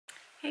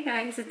Hey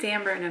guys, it's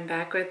Amber and I'm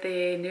back with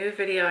a new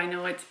video. I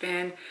know it's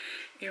been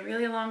a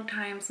really long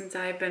time since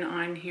I've been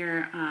on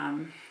here.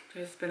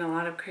 There's been a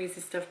lot of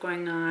crazy stuff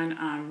going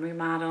on,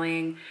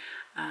 remodeling,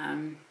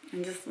 and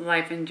just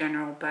life in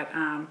general. But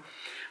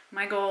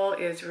my goal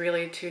is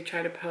really to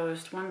try to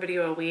post one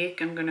video a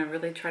week. I'm going to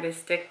really try to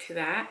stick to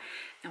that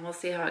and we'll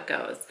see how it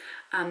goes.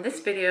 This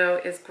video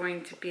is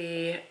going to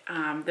be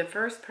the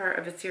first part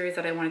of a series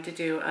that I wanted to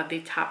do of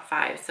the top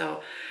 5.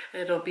 So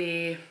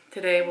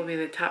today will be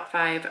the top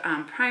 5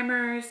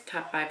 primers,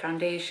 top 5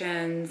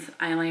 foundations,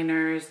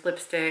 eyeliners,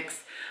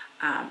 lipsticks,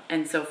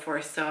 and so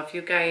forth. So if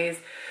you guys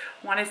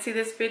want to see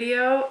this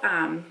video,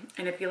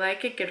 and if you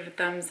like it, give it a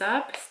thumbs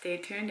up, stay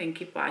tuned and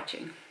keep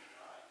watching.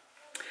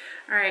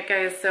 Alright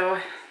guys, so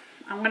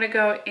I'm going to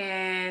go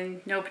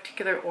in no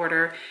particular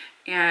order,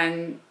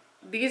 and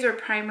these are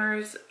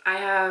primers. I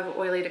have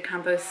oily to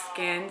combo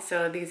skin,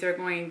 so these are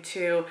going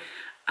to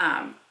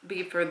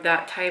be for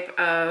that type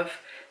of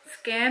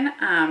skin,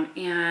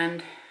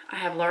 and I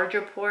have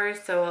larger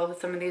pores, so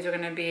some of these are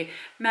going to be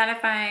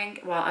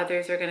mattifying while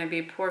others are going to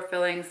be pore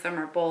filling. Some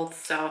are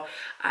both, so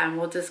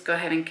we'll just go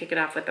ahead and kick it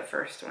off with the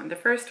first one. The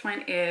first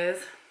one is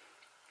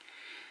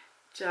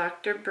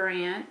Dr.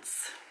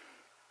 Brandt's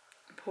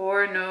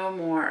Pores No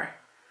More,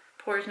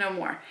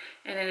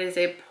 and it is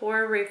a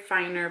pore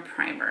refiner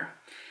primer.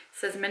 It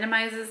says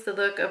minimizes the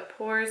look of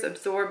pores,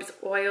 absorbs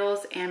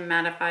oils, and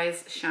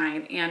mattifies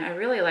shine. And I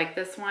really like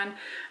this one.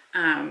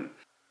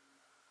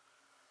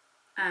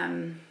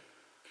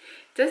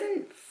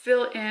 Doesn't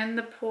fill in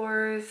the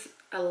pores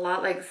a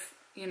lot, like,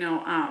 you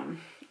know,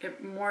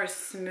 it more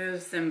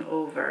smooths them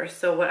over.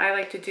 So what I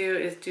like to do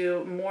is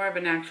do more of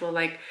an actual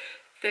like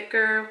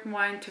thicker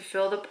one to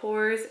fill the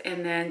pores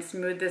and then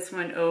smooth this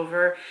one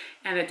over,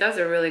 and it does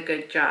a really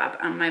good job.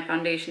 My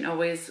foundation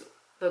always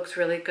looks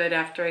really good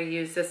after I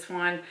use this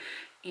one,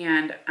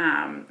 and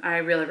I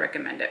really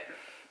recommend it.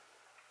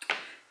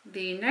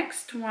 The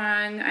next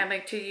one I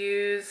like to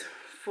use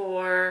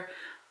for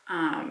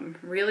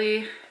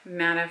really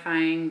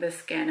mattifying the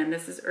skin, and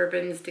this is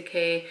Urban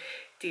Decay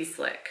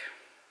De-Slick.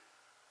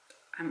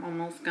 I'm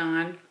almost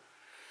gone.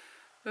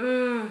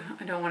 Ooh,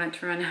 I don't want it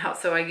to run out,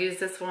 so I use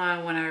this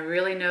one when I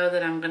really know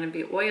that I'm going to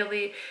be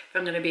oily, if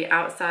I'm going to be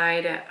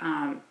outside,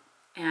 and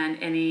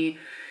any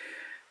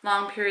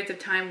long periods of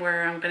time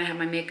where I'm going to have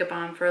my makeup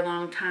on for a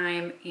long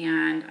time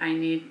and I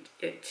need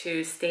it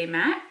to stay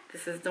matte.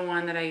 This is the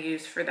one that I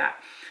use for that.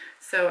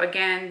 So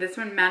again, this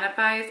one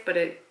mattifies, but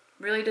it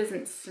really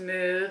doesn't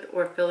smooth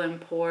or fill in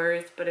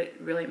pores, but it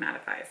really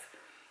mattifies.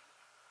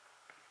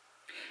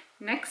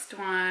 Next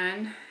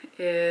one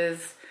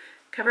is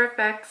Cover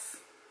FX.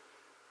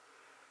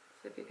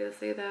 So if you can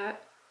see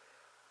that,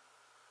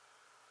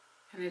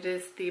 and it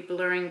is the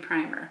blurring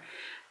primer.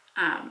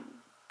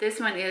 This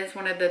one is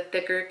one of the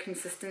thicker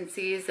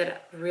consistencies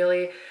that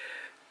really,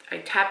 I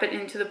tap it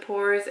into the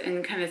pores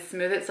and kind of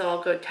smooth it. So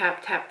I'll go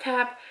tap, tap,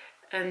 tap,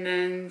 and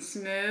then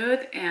smooth,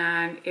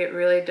 and it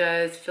really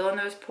does fill in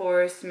those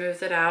pores,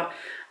 smooths it out.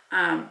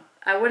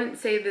 I wouldn't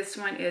say this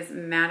one is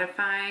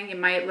mattifying. It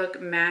might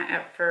look matte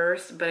at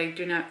first, but I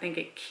do not think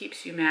it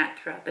keeps you matte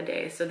throughout the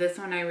day. So this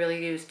one I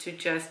really use to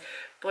just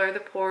blur the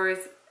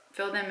pores,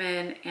 fill them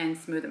in, and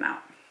smooth them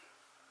out.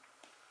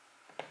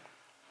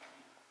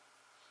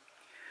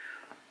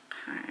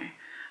 Okay.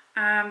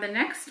 The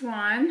next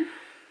one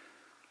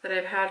that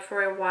I've had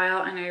for a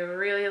while and I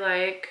really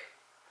like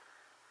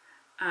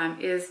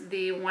is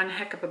the One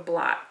Heck of a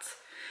Blot.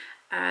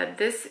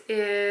 This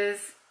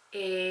is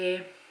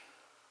I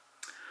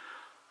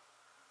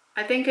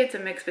think it's a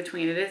mix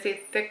between. It is a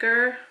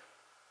thicker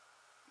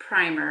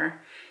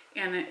primer,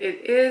 and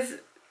it is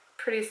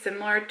pretty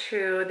similar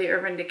to the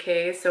Urban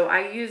Decay. So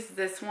I use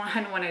this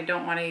one when I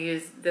don't want to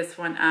use this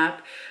one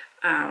up.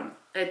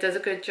 It does a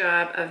good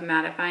job of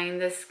mattifying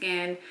the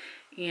skin,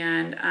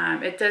 and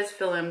it does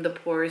fill in the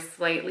pores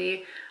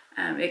slightly.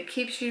 It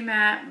keeps you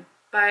matte,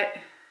 but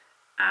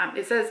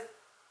it says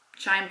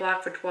shine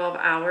block for 12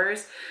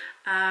 hours.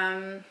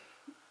 I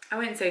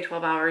wouldn't say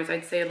 12 hours.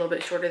 I'd say a little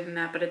bit shorter than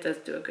that, but it does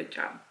do a good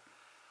job.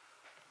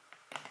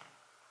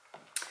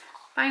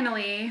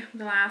 Finally,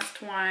 the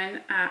last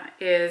one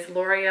is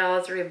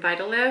L'Oreal's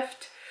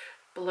Revitalift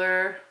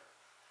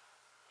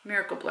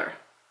Miracle Blur.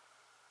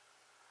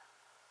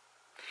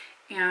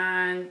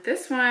 And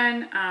this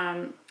one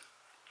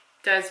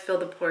does fill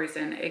the pores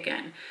in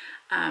again.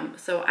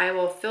 So I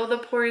will fill the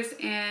pores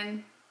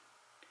in.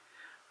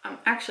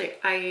 Actually,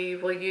 I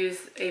will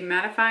use a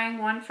mattifying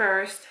one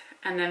first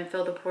and then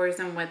fill the pores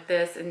in with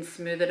this and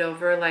smooth it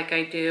over like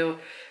I do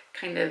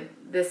kind of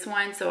this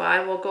one. So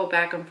I will go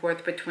back and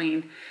forth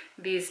between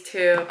these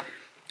two.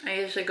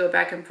 I usually go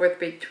back and forth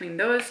between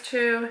those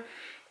two.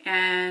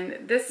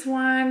 And this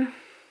one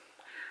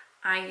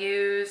I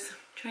use,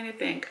 I'm trying to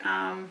think,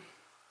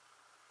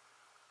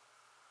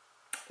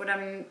 what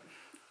I'm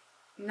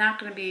not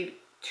going to be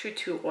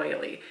too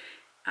oily.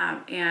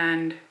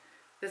 And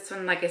this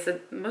one, like I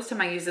said, most of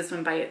the time I use this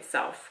one by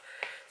itself.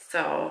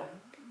 So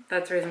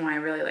that's the reason why I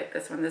really like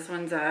this one. This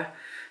one's a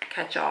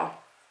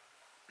catch-all.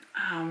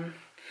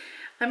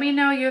 Let me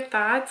know your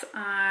thoughts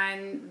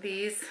on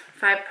these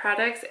 5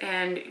 products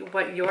and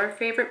what your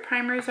favorite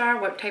primers are,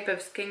 what type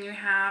of skin you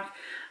have,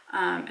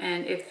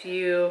 and if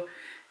you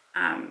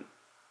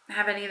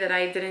have any that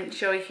I didn't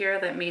show here,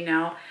 let me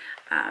know.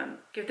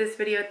 Give this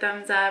video a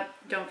thumbs up.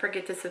 Don't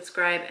forget to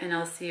subscribe, and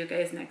I'll see you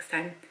guys next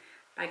time.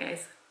 Bye,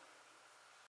 guys.